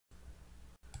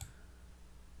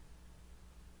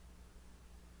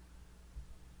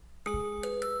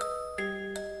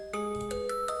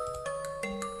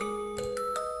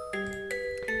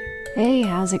Hey,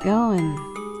 how's it going?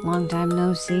 Long time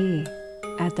no see.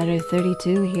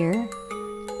 Atharu32 here,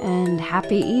 and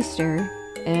happy Easter,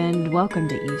 and welcome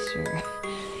to Easter.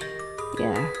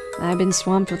 Yeah, I've been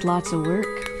swamped with lots of work,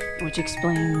 which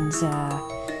explains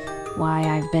why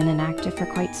I've been inactive for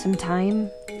quite some time,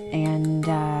 and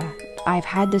I've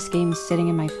had this game sitting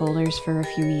in my folders for a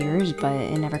few years, but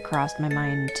it never crossed my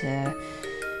mind to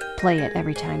play it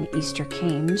every time Easter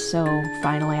came, so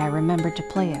finally I remembered to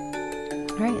play it.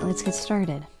 Alright, let's get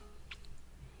started.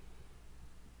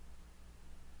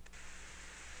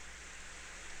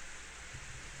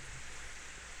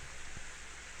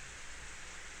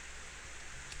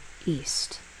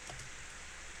 East.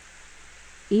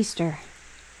 Easter.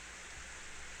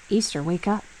 Easter, wake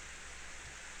up.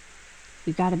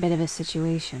 We've got a bit of a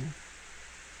situation.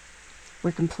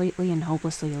 We're completely and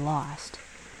hopelessly lost.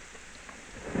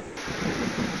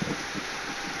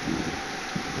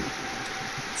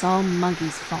 It's all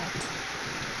Muggy's fault.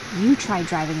 You tried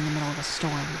driving in the middle of a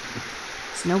storm.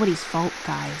 It's nobody's fault,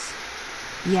 guys.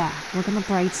 Yeah, look on the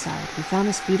bright side. We found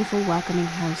this beautiful, welcoming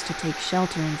house to take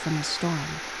shelter in from the storm.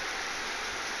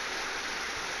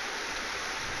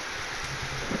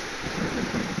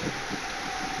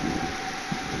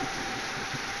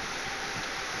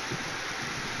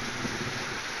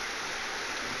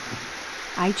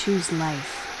 I choose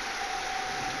life.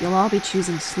 You'll all be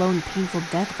choosing slow and painful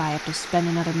death if I have to spend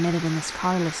another minute in this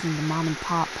car listening to Mom and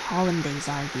Pop Hollandaise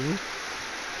argue.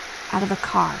 Out of the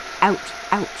car. Out.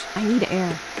 Out. I need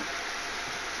air.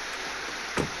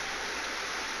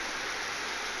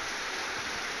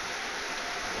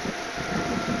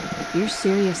 You're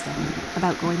serious then,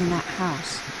 about going in that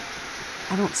house.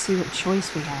 I don't see what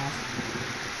choice we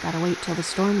have. Gotta wait till the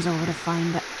storm's over to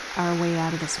find our way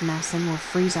out of this mess, and we'll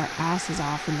freeze our asses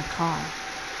off in the car.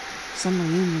 Some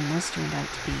reunion this turned out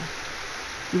to be.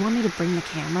 You want me to bring the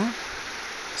camera?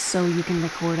 So you can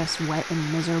record us wet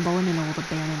and miserable in an old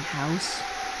abandoned house?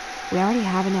 We already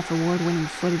have enough award-winning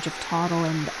footage of Toddle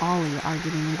and Ollie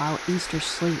arguing while Easter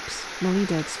sleeps. No need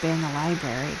to expand the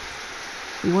library.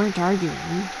 We weren't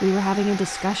arguing, we were having a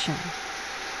discussion.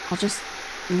 I'll just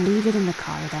leave it in the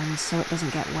car then, so it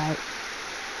doesn't get wet.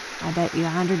 I bet you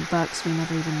 $100 we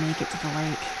never even make it to the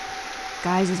lake.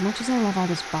 Guys, as much as I love all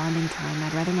this bonding time,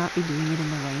 I'd rather not be doing it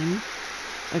in the rain.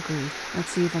 Agreed. Let's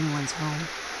see if anyone's home.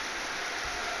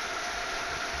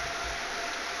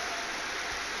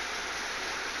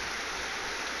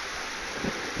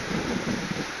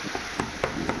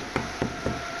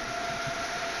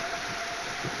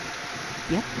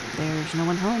 Yep, there's no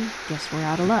one home. Guess we're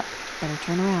out of luck. Better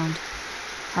turn around.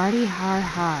 Hardy har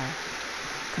har.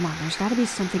 Come on, there's gotta be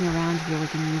something around here we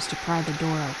can use to pry the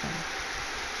door open.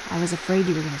 I was afraid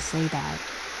you were gonna say that.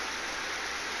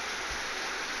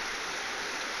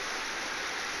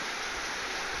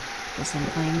 Guess I'm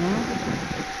playing now?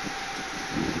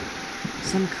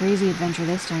 Some crazy adventure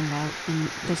this turned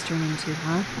into,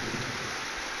 huh?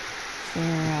 Is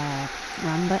there a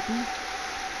run button?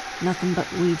 Nothing but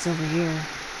weeds over here.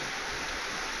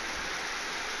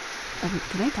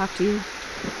 Can I talk to you?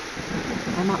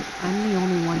 I'm the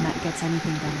only one that gets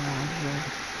anything done around here.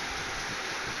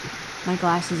 My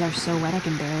glasses are so wet I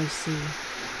can barely see.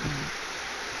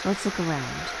 So let's look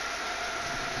around.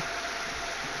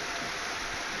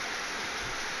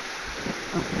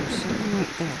 Oh, there's something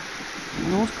right there.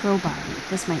 An old crowbar.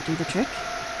 This might do the trick.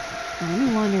 Now let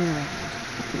me wander around.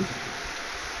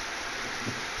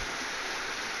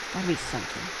 Gotta be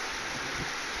something.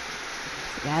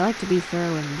 Yeah, I like to be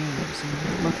thorough in games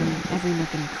and look in every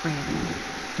nook and cranny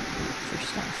for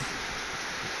stuff.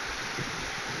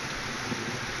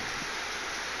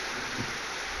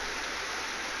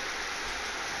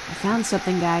 I found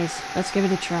something, guys. Let's give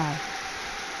it a try.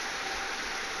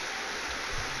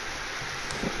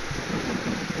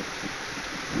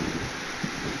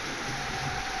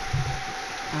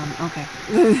 Okay.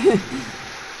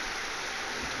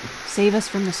 Save us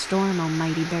from the storm,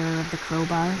 almighty bearer of the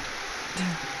crowbar.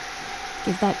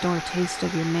 Give that door a taste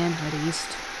of your manhood, East.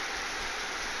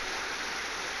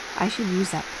 I should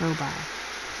use that crowbar.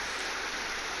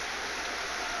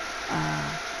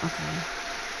 Okay.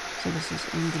 So this is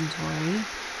inventory,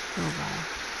 crowbar.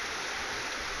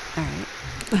 Alright.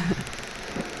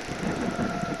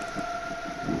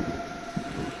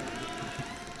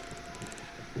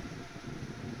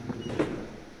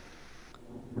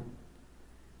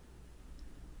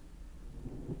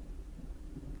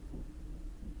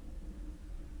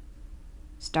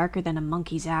 It's darker than a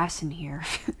monkey's ass in here.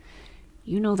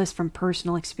 You know this from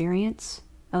personal experience?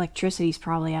 Electricity's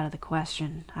probably out of the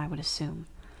question, I would assume.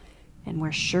 And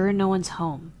we're sure no one's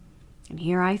home. And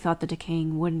here I thought the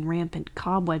decaying wood and rampant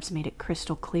cobwebs made it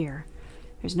crystal clear.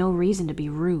 There's no reason to be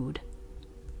rude.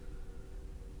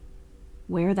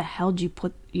 Where the hell did you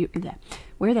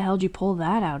pull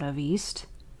that out of, East?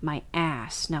 My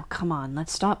ass. Now come on,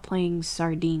 let's stop playing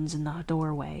sardines in the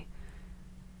doorway.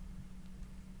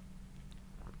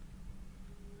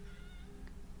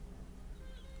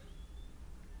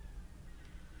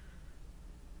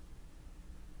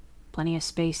 Plenty of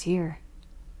space here.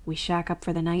 We shack up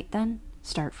for the night then?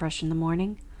 Start fresh in the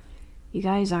morning? You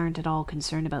guys aren't at all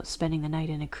concerned about spending the night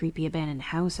in a creepy abandoned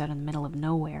house out in the middle of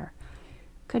nowhere.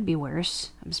 Could be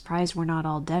worse. I'm surprised we're not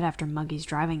all dead after Muggy's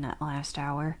driving that last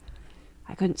hour.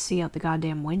 I couldn't see out the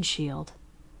goddamn windshield.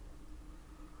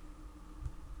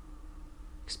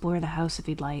 Explore the house if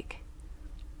you'd like.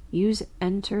 Use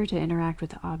Enter to interact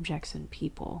with objects and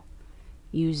people.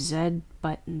 Use Z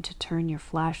button to turn your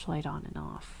flashlight on and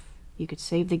off. You could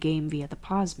save the game via the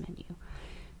pause menu.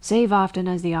 Save often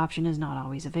as the option is not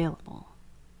always available.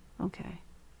 Okay.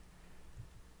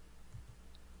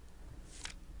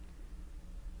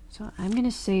 So I'm going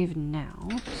to save now.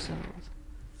 So,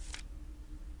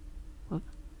 whoop.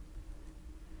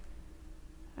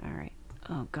 Alright.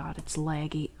 Oh god, it's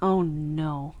laggy. Oh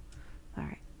no.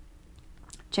 Alright.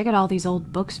 Check out all these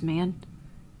old books, man.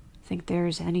 Think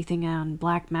there's anything on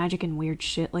black magic and weird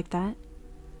shit like that?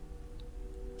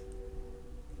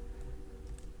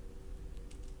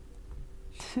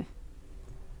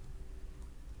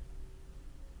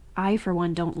 I, for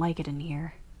one, don't like it in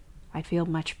here. I'd feel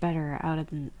much better out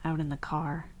in the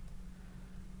car.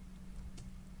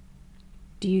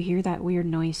 Do you hear that weird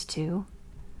noise too?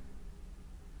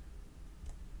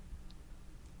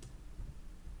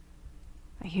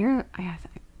 Yeah.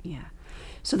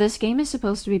 So this game is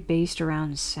supposed to be based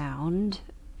around sound,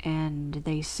 and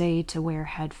they say to wear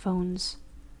headphones,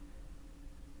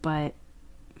 but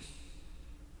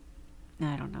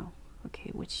I don't know.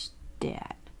 Okay, which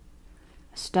dat?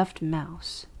 A stuffed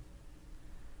mouse.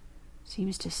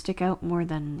 Seems to stick out more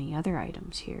than the other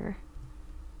items here.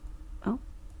 Oh.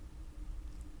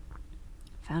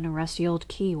 Found a rusty old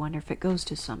key. Wonder if it goes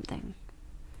to something.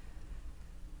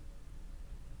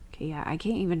 Okay, yeah, I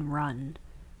can't even run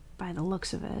by the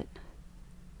looks of it.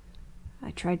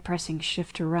 I tried pressing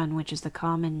shift to run, which is the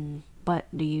common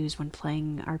button to use when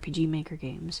playing RPG Maker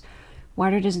games.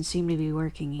 Water doesn't seem to be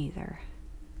working either.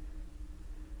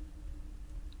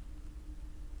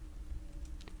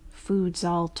 Food's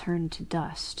all turned to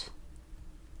dust.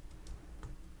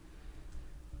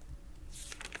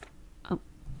 Oh,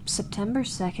 September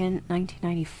 2nd,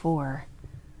 1994.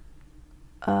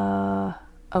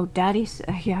 Oh, Daddy's...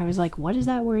 Yeah, I was like, what does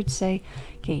that word say?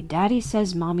 Okay, Daddy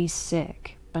says Mommy's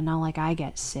sick, but not like I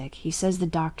get sick. He says the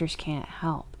doctors can't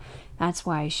help. That's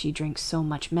why she drinks so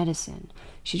much medicine.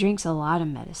 She drinks a lot of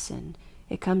medicine.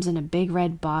 It comes in a big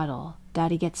red bottle.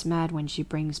 Daddy gets mad when she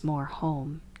brings more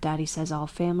home. Daddy says all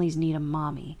families need a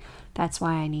mommy. That's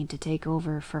why I need to take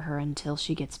over for her until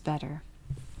she gets better.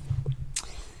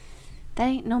 That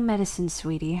ain't no medicine,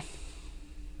 sweetie.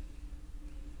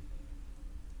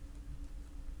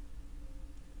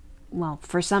 Well,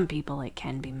 for some people it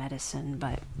can be medicine,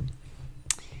 but...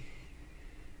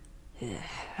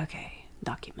 okay,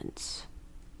 documents.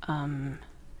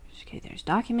 Okay, there's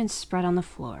documents spread on the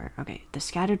floor. Okay, the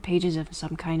scattered pages of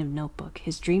some kind of notebook.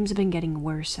 His dreams have been getting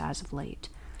worse as of late.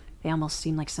 They almost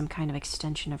seem like some kind of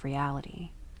extension of reality.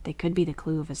 They could be the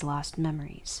clue of his lost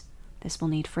memories. This will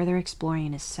need further exploring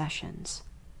in his sessions.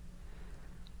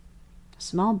 A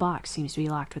small box seems to be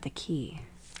locked with a key.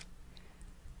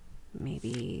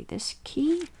 Maybe this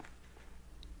key?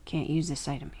 Can't use this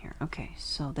item here. Okay,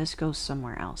 so this goes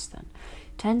somewhere else then.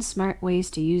 10 smart ways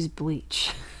to use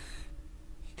bleach.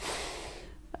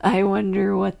 I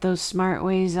wonder what those smart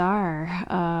ways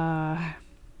are.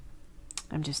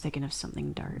 I'm just thinking of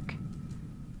something dark.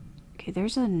 Okay,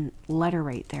 there's a letter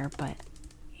right there, but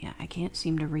yeah, I can't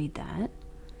seem to read that.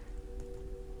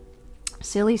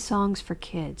 Silly songs for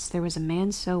kids. There was a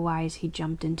man so wise he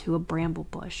jumped into a bramble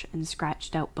bush and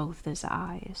scratched out both his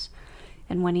eyes.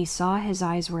 And when he saw his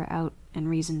eyes were out and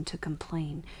reasoned to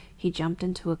complain, he jumped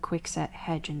into a quickset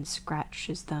hedge and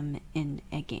scratched them in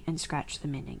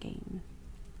again.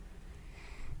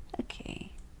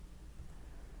 Okay.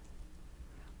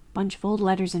 Bunch of old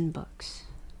letters and books.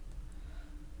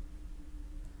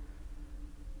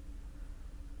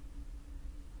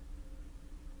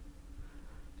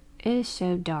 It is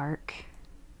so dark.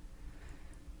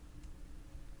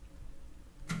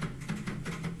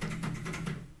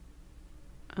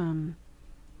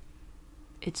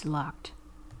 It's locked.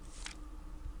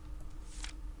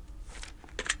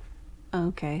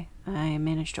 Okay, I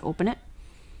managed to open it.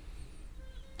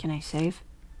 Can I save?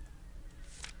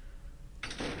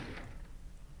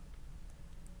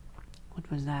 What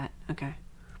was that? Okay.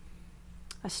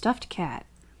 A stuffed cat.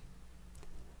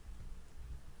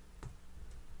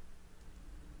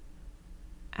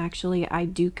 Actually, I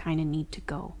do kind of need to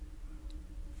go.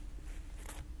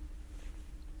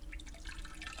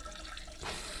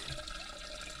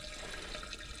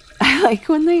 I like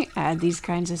when they add these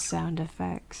kinds of sound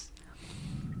effects.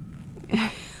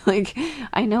 Like,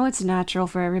 I know it's natural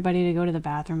for everybody to go to the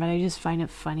bathroom, but I just find it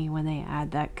funny when they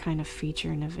add that kind of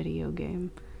feature in a video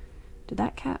game. Did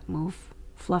that cat move?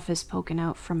 Fluff is poking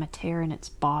out from a tear in its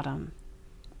bottom.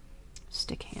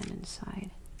 Stick hand inside.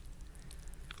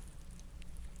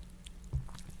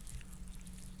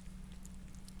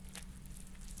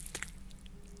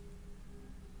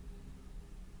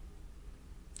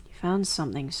 You found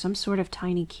something, some sort of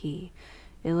tiny key.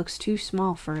 It looks too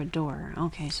small for a door.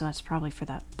 Okay, so that's probably for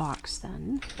that box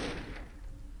then.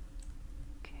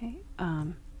 Okay,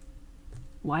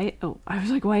 why? Oh, I was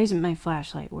like, why isn't my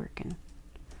flashlight working?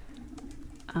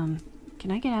 Can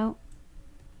I get out?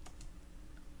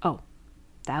 Oh,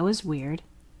 that was weird.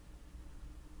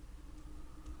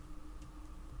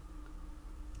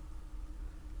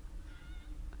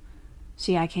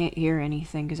 See, I can't hear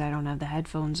anything because I don't have the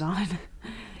headphones on.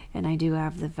 And I do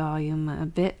have the volume a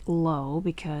bit low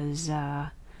because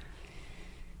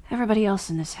everybody else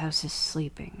in this house is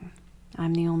sleeping.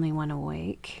 I'm the only one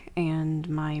awake, and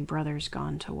my brother's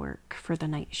gone to work for the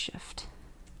night shift.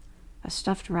 A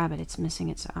stuffed rabbit, it's missing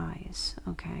its eyes.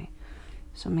 Okay,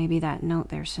 so maybe that note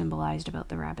there symbolized about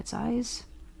the rabbit's eyes.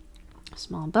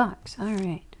 Small box,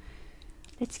 alright.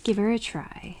 Let's give her a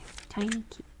try. Tiny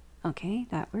key. Okay,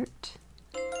 that worked.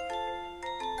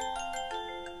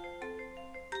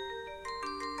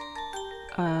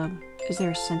 Is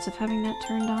there a sense of having that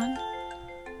turned on?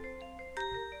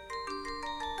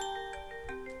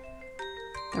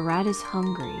 The rat is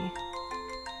hungry.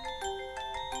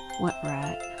 What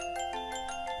rat?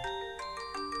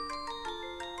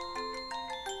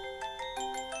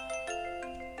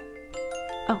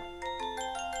 Oh.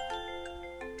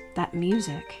 That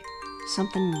music.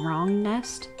 Something wrong,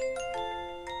 Nest?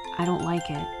 I don't like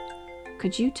it.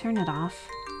 Could you turn it off?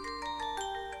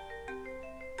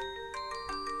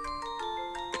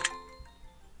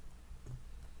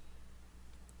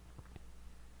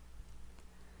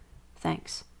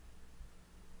 Thanks.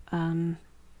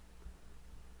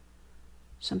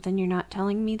 Something you're not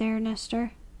telling me there,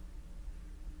 Nestor?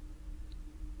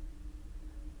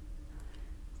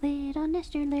 Little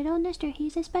Nestor,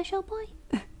 he's a special boy.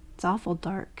 It's awful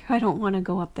dark. I don't want to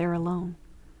go up there alone.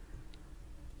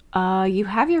 You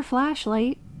have your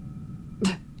flashlight.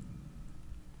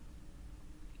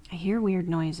 I hear weird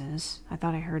noises. I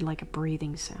thought I heard like a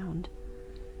breathing sound.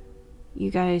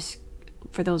 You guys,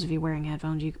 for those of you wearing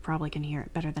headphones, you probably can hear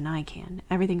it better than I can.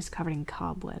 Everything's covered in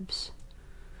cobwebs.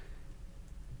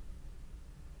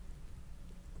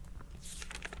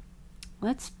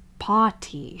 Let's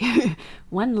potty.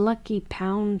 One lucky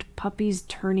pound, puppies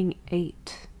turning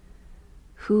 8.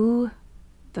 Who?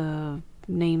 The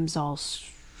names all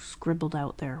scribbled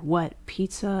out there. What?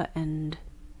 Pizza and...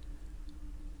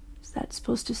 Is that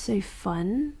supposed to say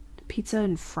fun? Pizza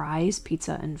and fries?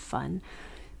 Pizza and fun.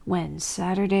 When?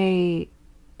 Saturday...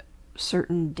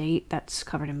 certain date that's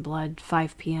covered in blood,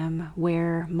 5 p.m.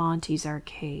 Where? Monty's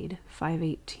Arcade,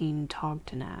 518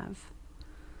 Togton Ave.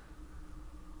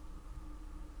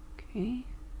 Okay.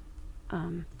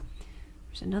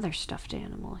 There's another stuffed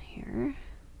animal here.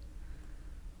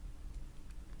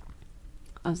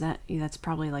 Oh, is that? Yeah, that's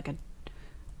probably like a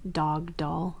dog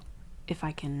doll. If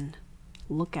I can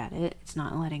look at it, it's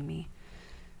not letting me.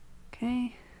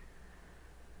 Okay.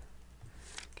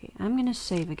 Okay, I'm gonna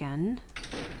save again.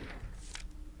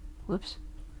 Whoops.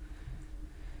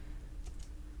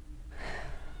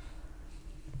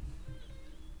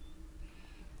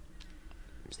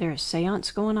 Is there a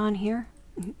seance going on here?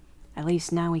 At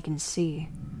least now we can see.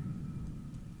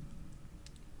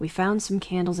 We found some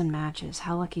candles and matches.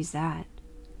 How lucky's that?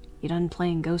 You done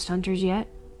playing Ghost Hunters yet?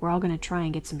 We're all gonna try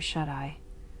and get some shut-eye.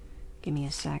 Give me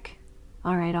a sec.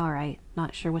 Alright.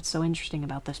 Not sure what's so interesting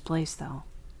about this place, though.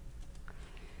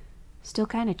 Still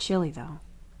kinda chilly, though.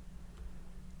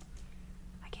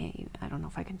 I don't know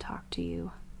if I can talk to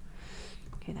you.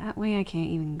 Okay, that way I can't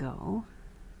even go.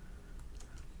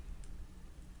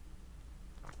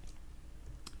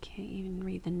 Can't even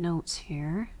read the notes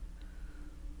here.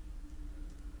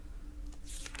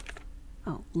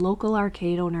 Oh, local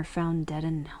arcade owner found dead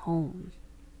in home.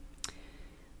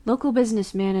 Local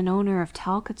businessman and owner of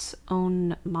Talcott's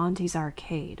own Monty's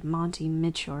Arcade, Monty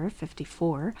Mitchell,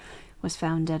 54, was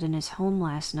found dead in his home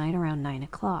last night around 9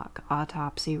 o'clock.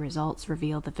 Autopsy results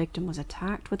revealed the victim was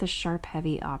attacked with a sharp,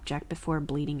 heavy object before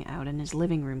bleeding out in his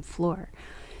living room floor.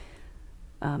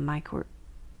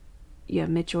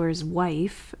 Mitchell's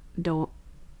wife, does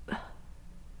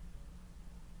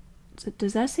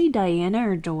that say Diana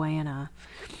or Joanna?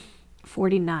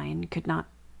 49, could not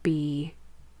be...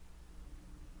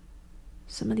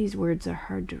 Some of these words are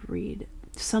hard to read.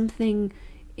 Something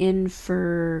in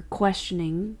for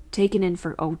questioning, taken in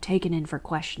for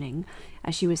questioning,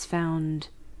 as she was found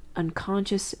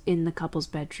unconscious in the couple's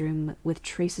bedroom with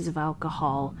traces of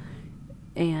alcohol,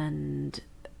 and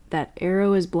that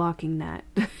arrow is blocking that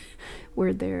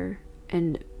word there,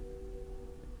 and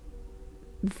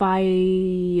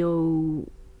Vio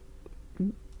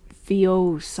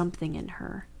something in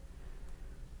her.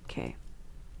 Okay.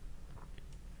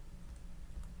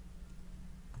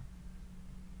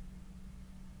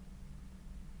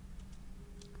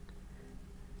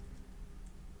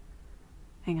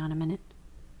 Hang on a minute.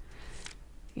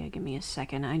 Yeah, give me a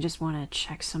second. I just want to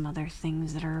check some other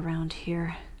things that are around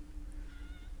here.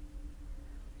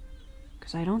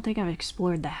 Because I don't think I've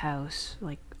explored the house,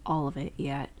 like, all of it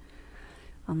yet.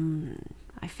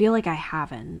 I feel like I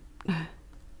haven't. Oh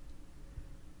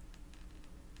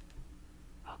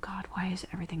god, why is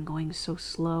everything going so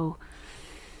slow?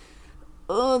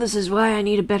 Oh, this is why I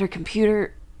need a better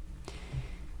computer.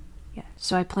 Yeah,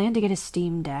 so I plan to get a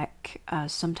Steam Deck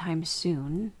sometime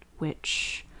soon,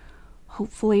 which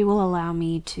hopefully will allow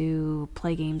me to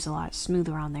play games a lot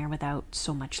smoother on there without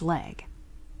so much lag.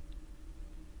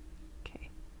 Okay.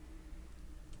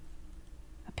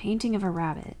 A painting of a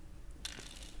rabbit.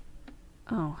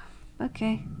 Oh,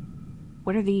 okay.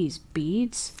 What are these?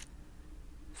 Beads?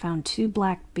 Found 2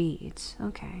 black beads.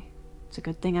 Okay. It's a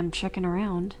good thing I'm checking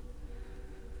around.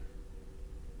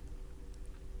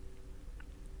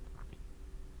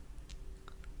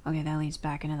 Okay, that leads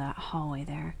back into that hallway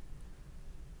there.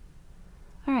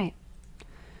 Alright.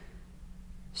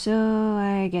 So,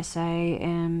 I guess I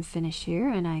am finished here,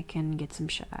 and I can get some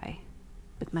shut-eye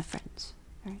with my friends.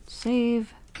 Alright,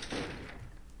 save.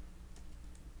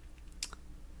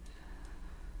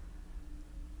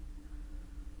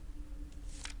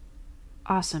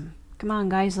 Awesome. Come on,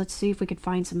 guys, let's see if we could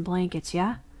find some blankets,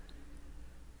 yeah?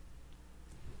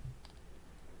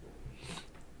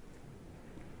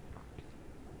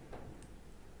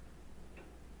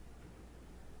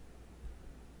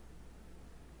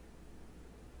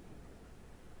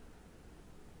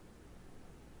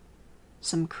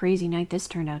 Some crazy night this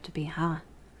turned out to be, huh?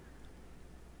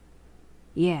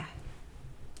 Yeah.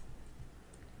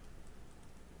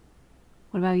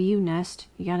 What about you, Nest?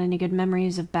 You got any good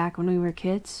memories of back when we were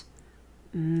kids?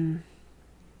 You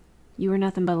were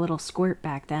nothing but a little squirt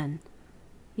back then.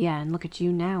 Yeah, and look at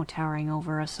you now, towering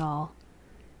over us all.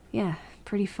 Yeah,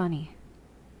 pretty funny.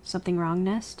 Something wrong,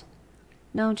 Nest?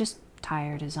 No, just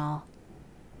tired is all.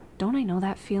 Don't I know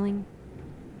that feeling?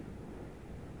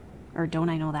 Or don't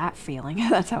I know that feeling?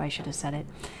 That's how I should have said it.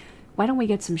 Why don't we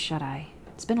get some shut-eye?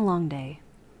 It's been a long day.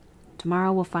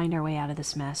 Tomorrow we'll find our way out of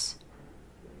this mess.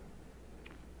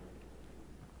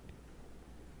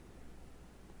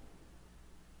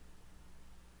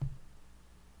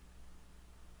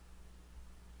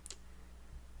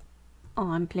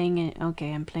 Oh, I'm playing it.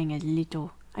 Okay, I'm playing a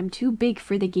little. I'm too big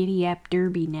for the Giddy Up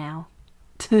Derby now.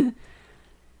 A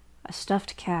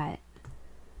stuffed cat.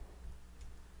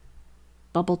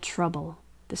 Bubble Trouble.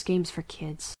 This game's for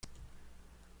kids.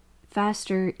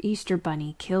 Faster, Easter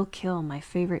Bunny, Kill Kill, my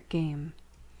favorite game.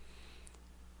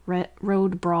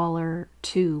 Road Brawler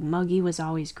 2. Muggy was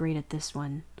always great at this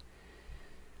one.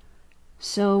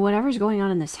 So, whatever's going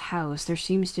on in this house, there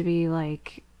seems to be,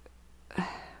 like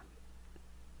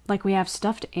we have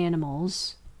stuffed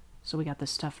animals. So we got the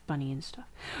stuffed bunny and stuff.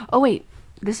 Oh, wait.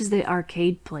 This is the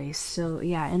arcade place. So,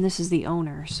 yeah, and this is the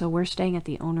owner. So we're staying at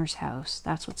the owner's house.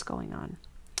 That's what's going on.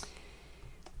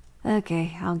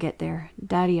 Okay, I'll get there.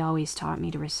 Daddy always taught me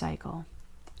to recycle.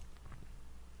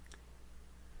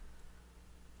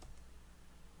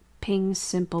 Ping,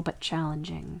 simple but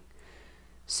challenging.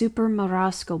 Super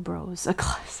Marasco Bros, a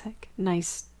classic.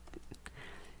 Nice.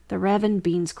 The Rev and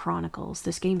Beans Chronicles.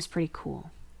 This game's pretty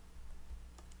cool.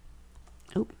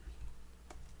 Oh.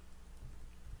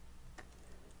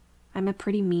 I'm a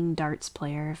pretty mean darts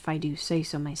player, if I do say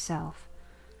so myself.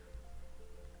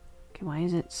 Okay, why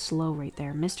is it slow right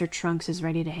there? Mr. Trunks is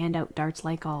ready to hand out darts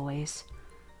like always.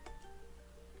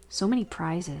 So many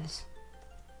prizes.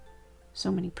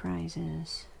 So many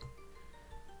prizes.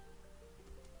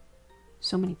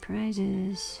 So many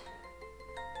prizes.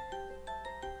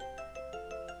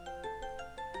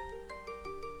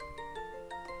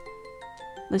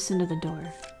 Listen to the door.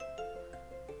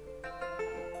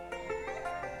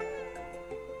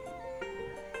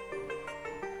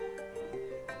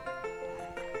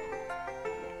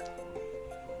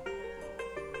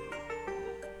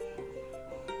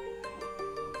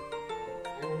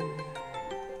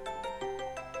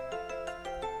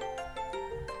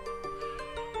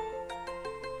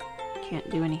 Can't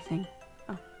do anything.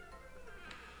 Oh.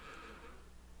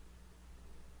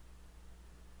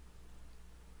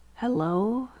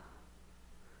 Hello?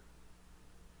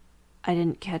 I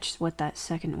didn't catch what that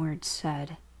second word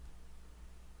said.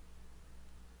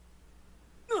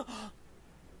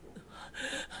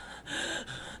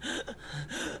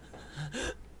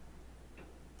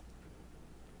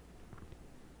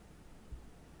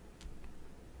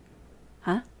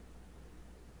 Huh?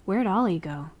 Where'd Ollie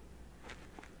go?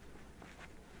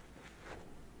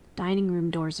 Dining room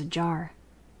door's ajar.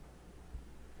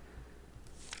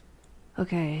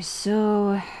 Okay,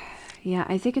 so... yeah,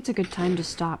 I think it's a good time to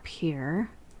stop here.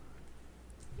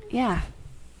 Yeah.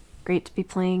 Great to be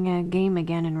playing a game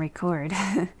again and record.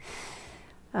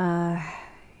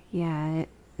 Yeah,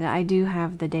 I do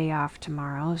have the day off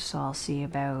tomorrow, so I'll see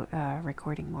about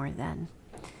recording more then.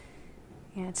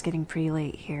 Yeah, it's getting pretty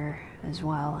late here as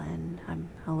well, and I'm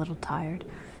a little tired.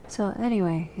 So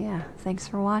anyway, yeah, thanks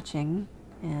for watching,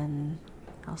 and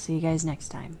I'll see you guys next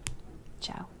time.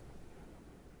 Ciao.